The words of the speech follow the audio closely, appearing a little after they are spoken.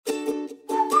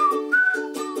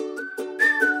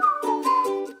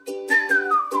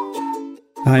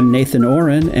I'm Nathan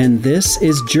Oren, and this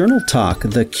is Journal Talk,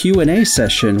 the Q&A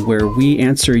session where we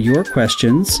answer your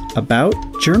questions about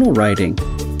journal writing.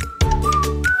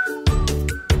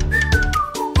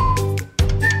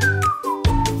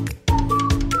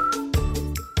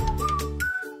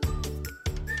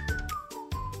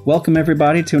 Welcome,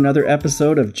 everybody, to another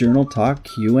episode of Journal Talk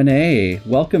Q&A.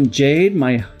 Welcome, Jade.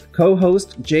 My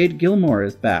co-host, Jade Gilmore,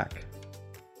 is back.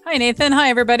 Hi, Nathan. Hi,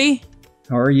 everybody.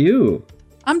 How are you?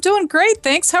 I'm doing great,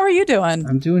 thanks. How are you doing?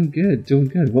 I'm doing good.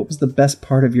 What was the best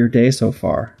part of your day so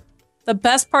far? The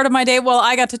best part of my day? Well,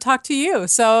 I got to talk to you,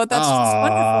 so that's just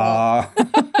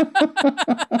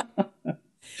wonderful.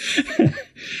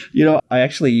 You know, I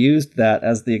actually used that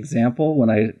as the example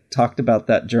when I talked about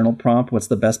that journal prompt, what's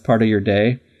the best part of your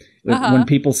day? When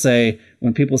people say, I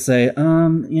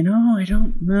don't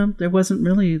know, there wasn't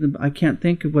really, I can't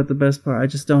think of what the best part, I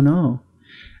just don't know.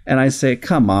 And I say,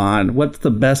 come on, what's the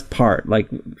best part?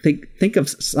 Like, think of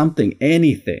something,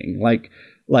 anything.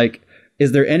 Like,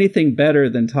 is there anything better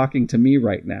than talking to me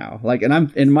right now? Like, and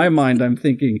I'm in my mind, I'm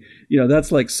thinking,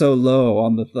 that's like so low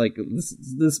on the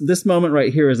this moment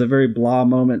right here is a very blah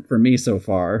moment for me so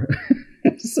far.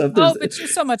 But you're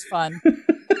so much fun.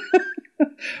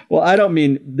 Well, I don't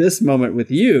mean this moment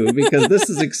with you, because this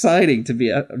is exciting to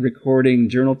be recording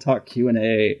Journal Talk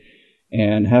Q&A.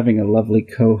 And having a lovely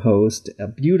co-host, a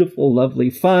beautiful, lovely,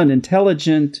 fun,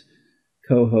 intelligent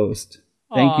co-host.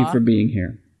 Thank you for being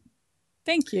here.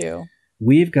 Thank you.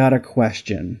 We've got a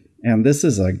question, and this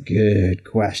is a good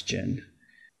question.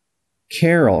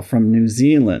 Carol from New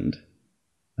Zealand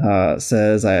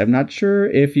says, I am not sure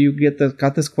if you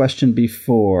got this question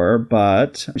before,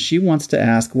 but she wants to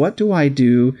ask, what do I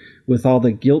do with all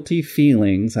the guilty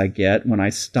feelings I get when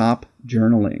I stop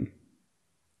journaling?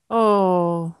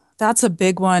 Oh, that's a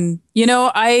big one.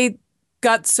 I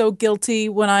got so guilty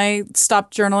when I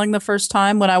stopped journaling the first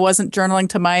time, when I wasn't journaling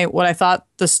to what I thought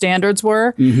the standards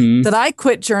were, that I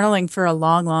quit journaling for a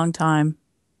long, long time.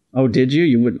 Oh, did you?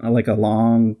 You would like a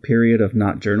long period of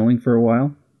not journaling for a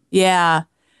while? Yeah,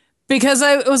 because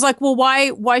I was like, well,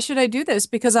 why should I do this?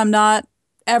 Because I'm not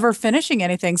ever finishing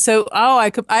anything. So,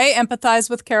 I empathize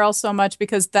with Carol so much,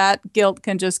 because that guilt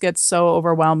can just get so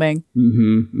overwhelming.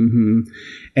 And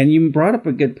you brought up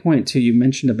a good point too. You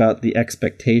mentioned about the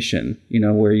expectation,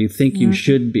 where you think you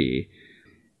should be.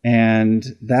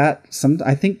 And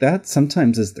I think that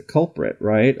sometimes is the culprit,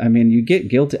 right? I mean, you get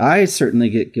guilty. I certainly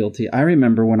get guilty. I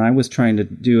remember when I was trying to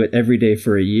do it every day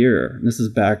for a year. And this is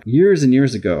back years and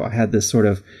years ago. I had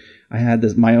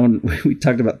my own, we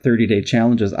talked about 30-day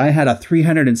challenges. I had a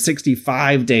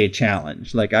 365-day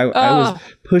challenge. Like I was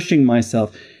pushing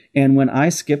myself. And when I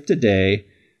skipped a day,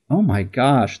 oh my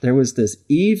gosh, there was this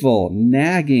evil,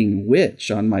 nagging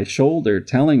witch on my shoulder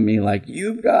telling me, like,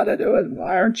 you've got to do it.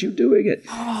 Why aren't you doing it?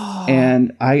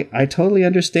 And I totally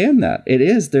understand that.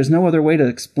 There's no other way to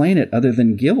explain it other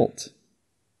than guilt.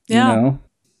 Yeah.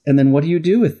 And then what do you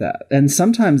do with that? And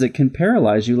sometimes it can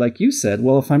paralyze you, like you said.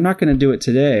 Well, if I'm not going to do it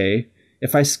today,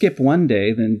 if I skip one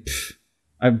day, then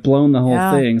I've blown the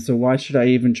whole thing. So why should I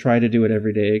even try to do it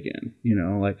every day again?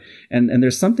 And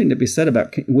there's something to be said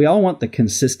about, we all want the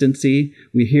consistency.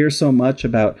 We hear so much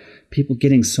about people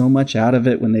getting so much out of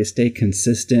it when they stay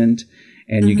consistent.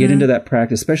 And you get into that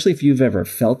practice, especially if you've ever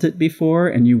felt it before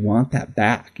and you want that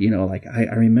back. Like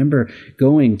I remember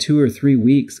going 2 or 3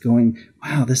 weeks going,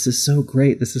 wow, this is so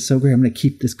great. This is so great. I'm going to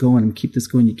keep this going.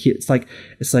 It's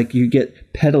like you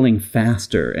get pedaling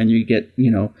faster, and you get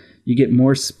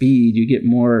more speed, you get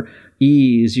more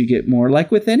ease, you get more,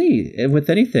 like with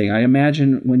anything. I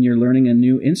imagine when you're learning a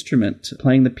new instrument,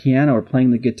 playing the piano or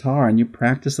playing the guitar, and you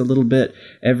practice a little bit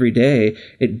every day,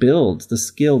 it builds, the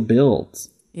skill builds.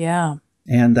 Yeah.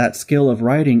 And that skill of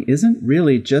writing isn't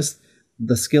really just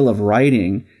the skill of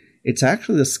writing. It's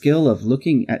actually the skill of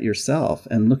looking at yourself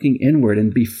and looking inward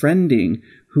and befriending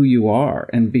who you are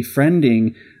and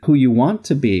befriending who you want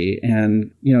to be,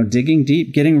 and, digging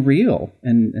deep, getting real,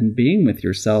 and being with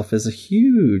yourself is a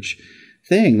huge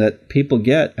thing that people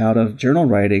get out of journal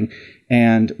writing.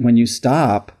 And when you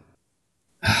stop,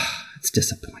 it's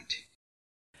disappointing.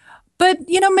 But,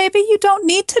 maybe you don't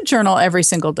need to journal every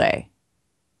single day.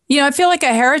 I feel like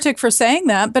a heretic for saying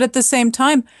that, but at the same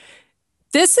time,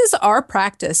 this is our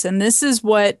practice, and this is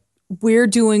what we're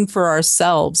doing for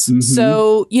ourselves.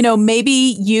 So,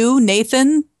 maybe you,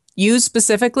 Nathan, you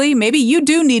specifically, maybe you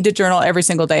do need to journal every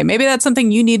single day. Maybe that's something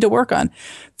you need to work on.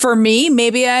 For me,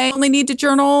 maybe I only need to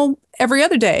journal every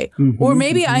other day. Or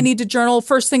maybe I need to journal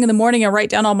first thing in the morning and write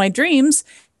down all my dreams,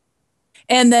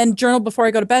 and then journal before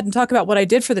I go to bed and talk about what I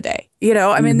did for the day.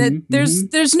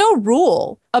 There's no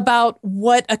rule about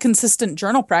what a consistent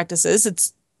journal practice is.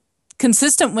 It's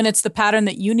consistent when it's the pattern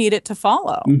that you need it to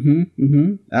follow.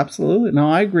 Absolutely. No,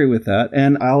 I agree with that.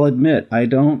 And I'll admit, I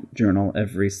don't journal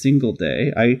every single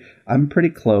day. I'm pretty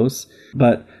close,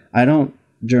 but I don't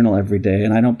journal every day,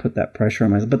 and I don't put that pressure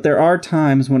on myself. But there are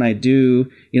times when I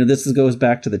do, this goes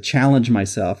back to the challenge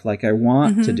myself. Like I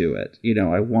want to do it.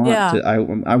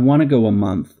 I want to go a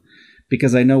month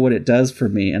because I know what it does for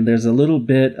me. And there's a little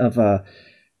bit of a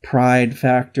pride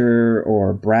factor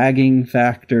or bragging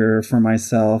factor for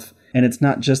myself. And it's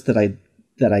not just that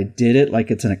I did it,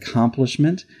 like it's an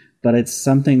accomplishment, but it's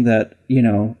something that,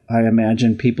 I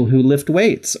imagine people who lift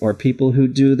weights or people who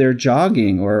do their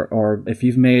jogging or if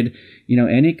you've made,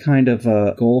 any kind of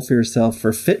a goal for yourself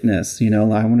for fitness,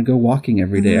 I want to go walking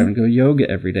every day. I want to go yoga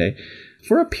every day.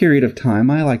 For a period of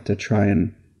time, I like to try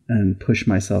and push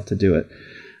myself to do it.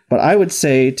 But I would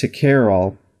say to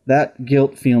Carol, that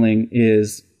guilt feeling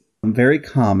is very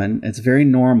common. It's very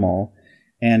normal.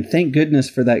 And thank goodness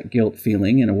for that guilt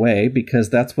feeling in a way, because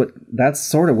that's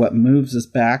sort of what moves us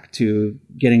back to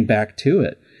getting back to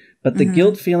it. But the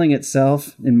guilt feeling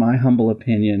itself, in my humble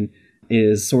opinion,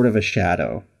 is sort of a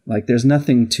shadow. Like there's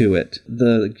nothing to it.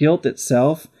 The guilt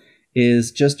itself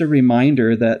is just a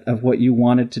reminder of what you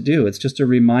wanted to do. It's just a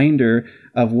reminder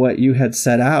of what you had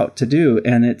set out to do.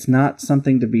 And it's not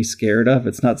something to be scared of.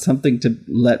 It's not something to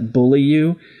let bully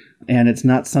you. And it's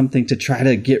not something to try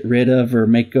to get rid of or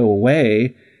make go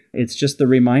away. It's just the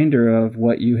reminder of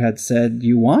what you had said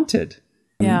you wanted.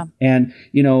 Yeah. And,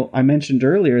 I mentioned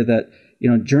earlier that,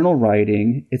 journal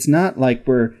writing, it's not like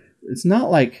the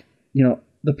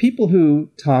people who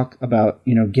talk about,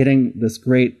 getting these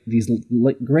great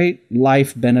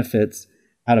life benefits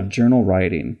out of journal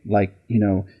writing, like,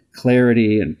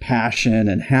 clarity and passion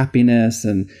and happiness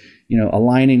and,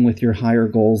 aligning with your higher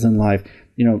goals in life.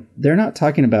 They're not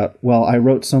talking about, well, I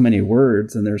wrote so many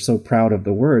words and they're so proud of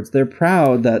the words. They're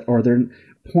proud or they're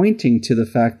pointing to the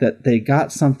fact that they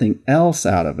got something else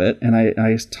out of it. And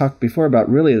I talked before about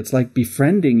really, it's like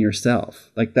befriending yourself.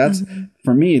 Like that's,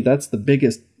 for me, that's the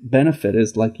biggest benefit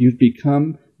is like you've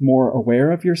become more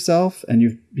aware of yourself and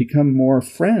you've become more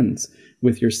friends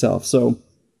with yourself. So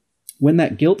when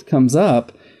that guilt comes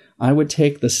up, I would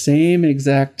take the same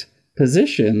exact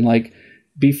position, like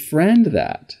befriend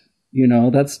that.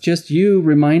 That's just you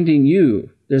reminding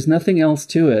you. There's nothing else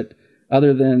to it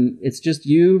other than it's just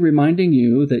you reminding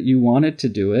you that you wanted to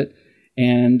do it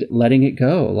and letting it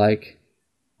go. Like,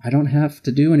 I don't have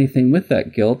to do anything with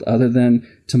that guilt other than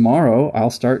tomorrow I'll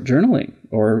start journaling,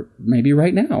 or maybe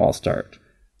right now I'll start.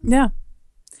 Yeah.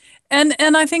 And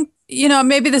I think,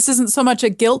 maybe this isn't so much a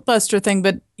guilt buster thing,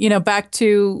 but, back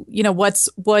to,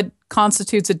 what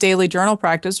constitutes a daily journal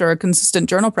practice or a consistent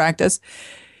journal practice.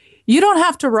 You don't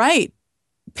have to write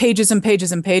pages and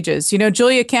pages and pages.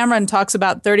 Julia Cameron talks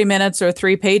about 30 minutes or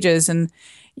 3 pages. And,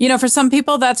 for some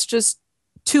people, that's just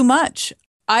too much.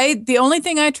 The only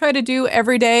thing I try to do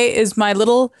every day is my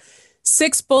little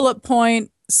 6 bullet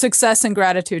point success and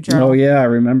gratitude journal. Oh, yeah, I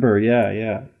remember.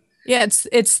 Yeah. Yeah,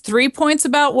 it's 3 points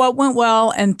about what went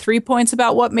well and 3 points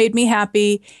about what made me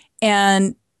happy.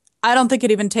 And I don't think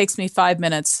it even takes me 5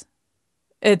 minutes.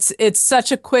 It's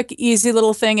such a quick, easy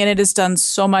little thing, and it has done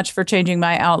so much for changing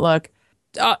my outlook.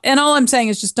 And all I'm saying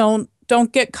is just don't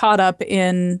get caught up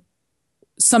in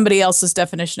somebody else's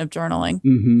definition of journaling.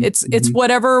 It's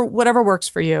whatever works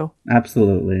for you.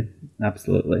 Absolutely.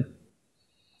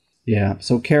 Yeah.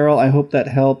 So Carol, I hope that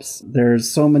helps. There's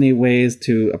so many ways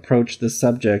to approach this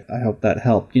subject. I hope that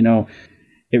helped.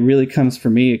 It really comes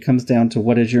down to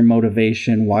what is your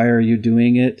motivation? Why are you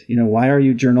doing it? Why are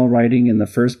you journal writing in the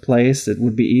first place? It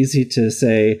would be easy to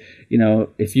say,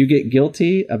 if you get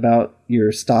guilty about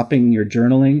your stopping your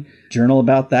journaling, journal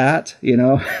about that.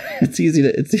 It's easy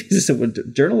to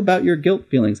journal about your guilt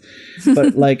feelings.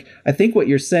 But I think what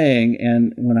you're saying,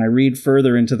 and when I read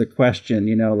further into the question,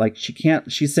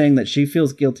 she's saying that she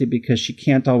feels guilty because she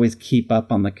can't always keep up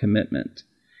on the commitment.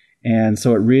 And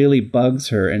so it really bugs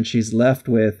her, and she's left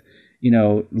with,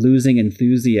 losing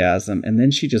enthusiasm. And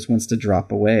then she just wants to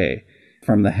drop away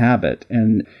from the habit.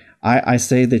 And I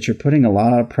say that you're putting a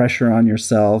lot of pressure on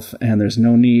yourself, and there's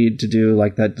no need to do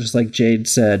like that. Just like Jade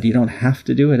said, you don't have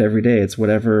to do it every day. It's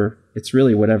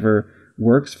really whatever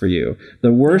works for you.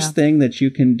 The worst thing that you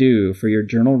can do for your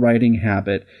journal writing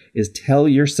habit is tell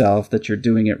yourself that you're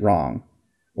doing it wrong,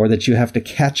 or that you have to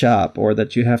catch up, or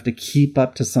that you have to keep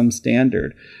up to some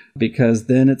standard, because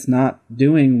then it's not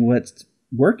doing what's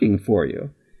working for you.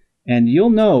 And you'll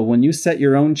know when you set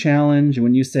your own challenge,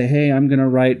 when you say, hey, I'm going to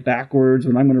write backwards,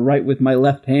 when I'm going to write with my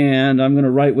left hand, I'm going to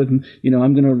write with,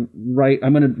 I'm going to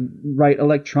write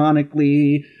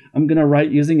electronically, I'm going to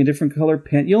write using a different color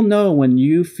pen. You'll know when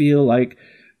you feel like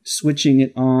switching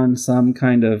it on some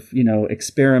kind of,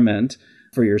 experiment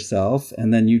for yourself,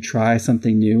 and then you try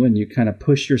something new and you kind of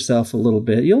push yourself a little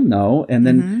bit, you'll know. And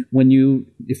then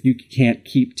if you can't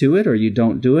keep to it or you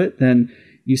don't do it, then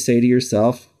you say to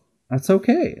yourself, that's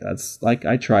okay. That's like,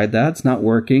 I tried that. It's not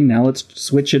working. Now let's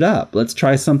switch it up. Let's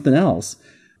try something else.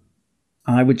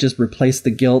 I would just replace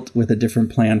the guilt with a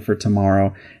different plan for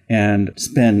tomorrow and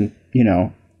spend,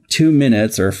 2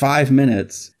 minutes or 5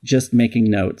 minutes just making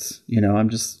notes. I'm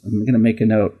going to make a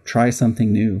note, try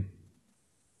something new.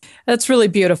 That's really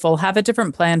beautiful. Have a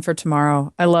different plan for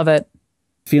tomorrow. I love it.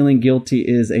 Feeling guilty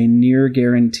is a near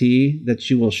guarantee that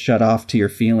you will shut off to your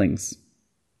feelings.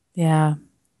 Yeah.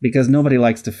 Because nobody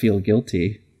likes to feel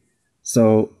guilty.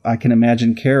 So I can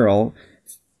imagine Carol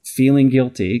feeling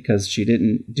guilty because she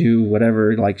didn't do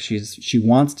whatever, like she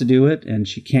wants to do it and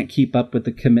she can't keep up with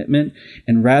the commitment.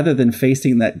 And rather than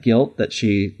facing that guilt that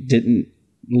she didn't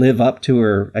live up to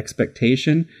her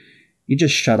expectation, you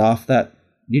just shut off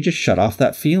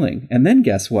that feeling. And then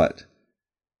guess what?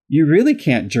 You really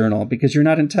can't journal because you're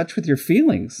not in touch with your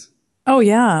feelings. Oh,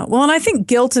 yeah. Well, and I think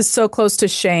guilt is so close to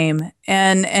shame.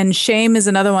 And shame is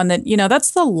another one that,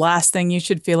 that's the last thing you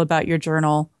should feel about your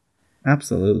journal.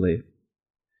 Absolutely.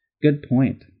 Good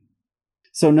point.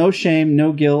 So no shame,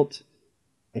 no guilt.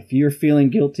 If you're feeling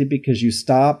guilty because you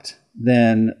stopped,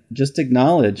 then just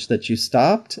acknowledge that you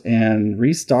stopped and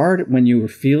restart when you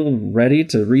feel ready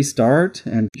to restart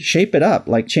and shape it up,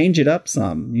 like change it up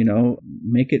some,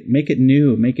 make it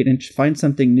new, find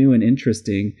something new and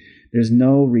interesting. There's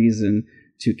no reason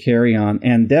to carry on.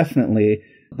 And definitely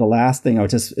the last thing I would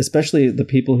just, especially the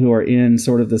people who are in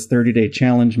sort of this 30-day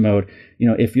challenge mode,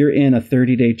 if you're in a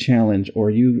 30-day challenge or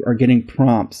you are getting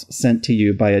prompts sent to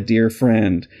you by a dear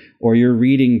friend, or you're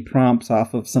reading prompts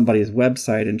off of somebody's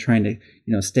website and trying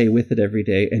to, stay with it every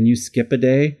day, and you skip a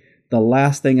day, the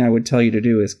last thing I would tell you to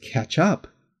do is catch up.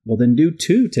 Well, then do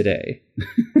 2 today.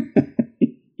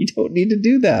 You don't need to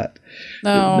do that.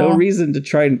 No. There's no reason to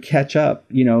try and catch up.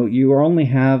 You only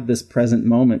have this present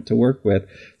moment to work with.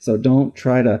 So don't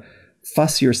try to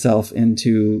fuss yourself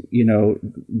into,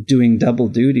 doing double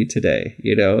duty today.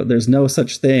 There's no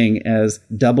such thing as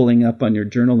doubling up on your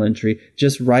journal entry.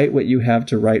 Just write what you have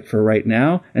to write for right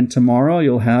now. And tomorrow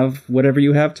you'll have whatever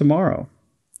you have tomorrow.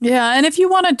 Yeah. And if you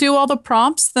want to do all the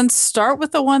prompts, then start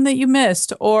with the one that you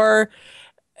missed, or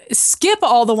skip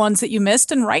all the ones that you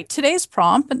missed and write today's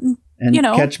prompt and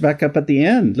catch back up at the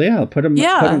end. Yeah. Put them,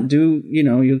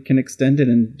 you can extend it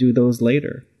and do those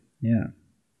later. Yeah.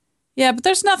 Yeah. But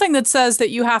there's nothing that says that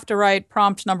you have to write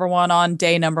prompt number 1 on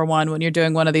day number 1 when you're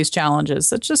doing one of these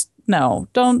challenges. It's just, no,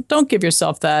 don't give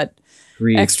yourself that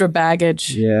extra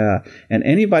baggage. Yeah. And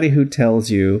anybody who tells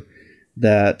you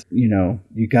that,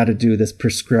 you got to do this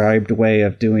prescribed way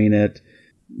of doing it,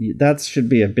 that should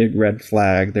be a big red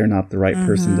flag. They're not the right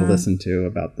person to listen to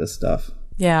about this stuff.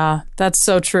 Yeah, that's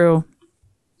so true.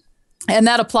 And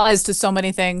that applies to so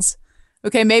many things.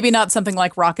 Okay, maybe not something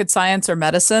like rocket science or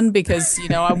medicine because,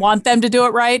 I want them to do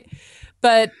it right.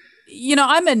 But,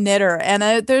 I'm a knitter,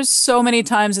 and there's so many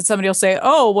times that somebody will say,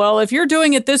 oh, well, if you're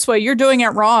doing it this way, you're doing it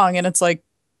wrong. And it's like,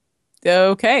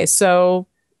 okay, so...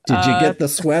 Did you get the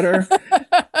sweater?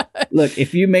 Look,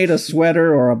 if you made a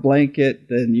sweater or a blanket,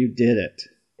 then you did it.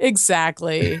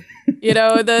 Exactly.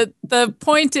 The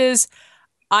point is,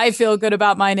 I feel good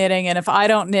about my knitting. And if I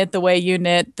don't knit the way you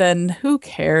knit, then who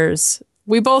cares?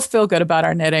 We both feel good about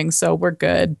our knitting, so we're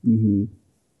good. Mm-hmm.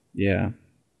 Yeah.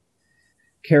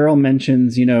 Carol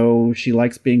mentions, she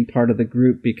likes being part of the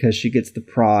group because she gets the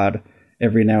prod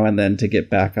every now and then to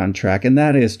get back on track. And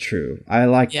that is true. I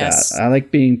like that. I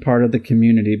like being part of the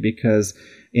community because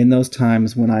in those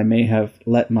times when I may have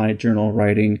let my journal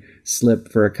writing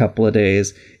slip for a couple of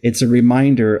days, it's a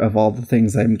reminder of all the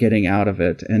things I'm getting out of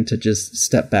it and to just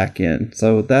step back in.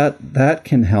 So that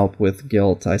can help with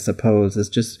guilt, I suppose, is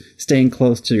just staying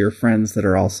close to your friends that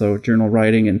are also journal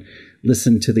writing and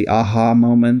listen to the aha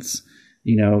moments,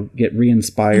 get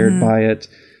re-inspired by it.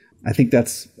 I think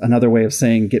that's another way of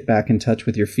saying get back in touch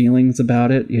with your feelings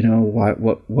about it.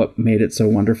 What made it so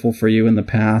wonderful for you in the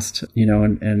past,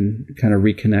 and kind of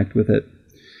reconnect with it.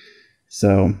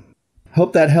 So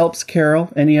hope that helps,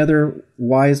 Carol. Any other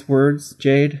wise words,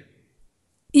 Jade?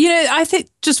 I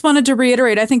just wanted to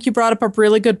reiterate, I think you brought up a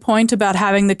really good point about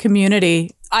having the community.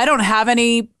 I don't have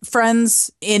any friends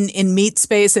in meat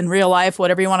space, in real life,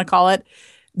 whatever you want to call it,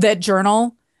 that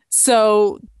journal.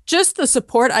 So just the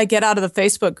support I get out of the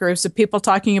Facebook groups of people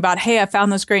talking about, hey, I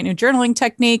found this great new journaling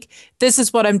technique. This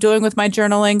is what I'm doing with my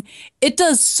journaling. It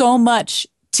does so much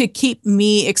to keep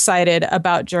me excited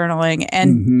about journaling.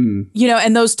 And,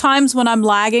 and those times when I'm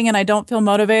lagging and I don't feel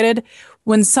motivated,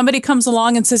 when somebody comes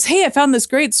along and says, hey, I found this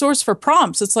great source for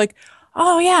prompts, it's like,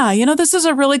 oh, yeah, this is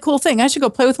a really cool thing. I should go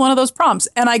play with one of those prompts.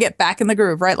 And I get back in the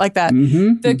groove, right? Like that.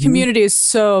 The community is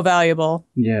so valuable.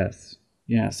 Yes.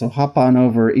 Yeah. So hop on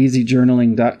over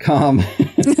easyjournaling.com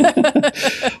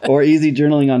or Easy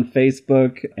Journaling on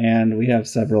Facebook. And we have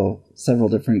several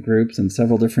different groups and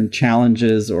several different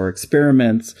challenges or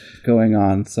experiments going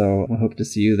on. So we hope to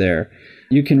see you there.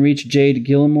 You can reach Jade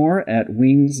Gilmore at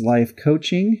Wings Life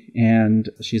Coaching, and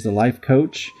she's a life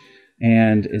coach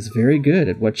and is very good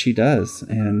at what she does.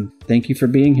 And thank you for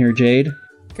being here, Jade.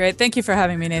 Great. Thank you for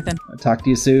having me, Nathan. I'll talk to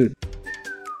you soon.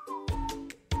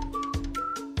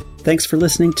 Thanks for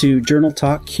listening to Journal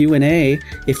Talk Q&A.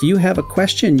 If you have a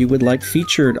question you would like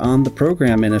featured on the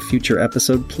program in a future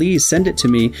episode, please send it to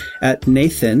me at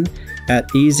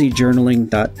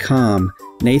nathan@easyjournaling.com.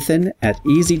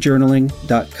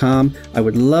 nathan@easyjournaling.com. I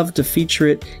would love to feature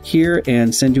it here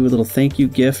and send you a little thank you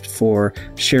gift for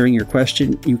sharing your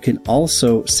question. You can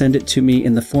also send it to me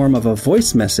in the form of a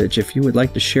voice message. If you would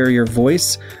like to share your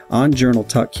voice on Journal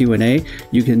Talk Q&A,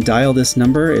 you can dial this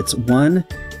number. It's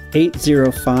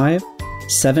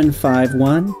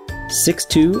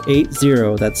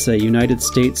 1-805-751-6280. That's a United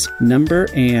States number,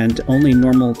 and only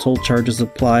normal toll charges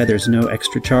apply. There's no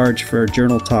extra charge for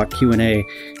Journal Talk Q&A.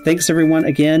 Thanks, everyone,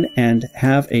 again, and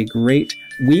have a great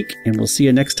week, and we'll see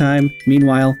you next time.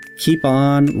 Meanwhile, keep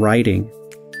on writing.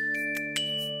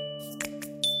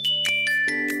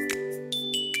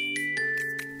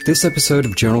 This episode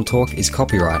of Journal Talk is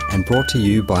copyright and brought to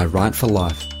you by Write for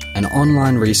Life, an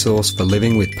online resource for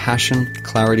living with passion,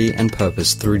 clarity, and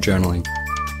purpose through journaling.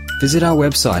 Visit our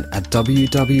website at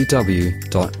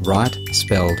www.write,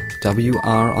 spelled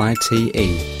WRITE,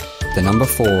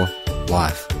 4,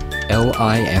 life,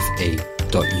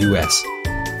 LIFE.us.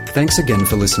 Thanks again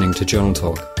for listening to Journal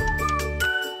Talk.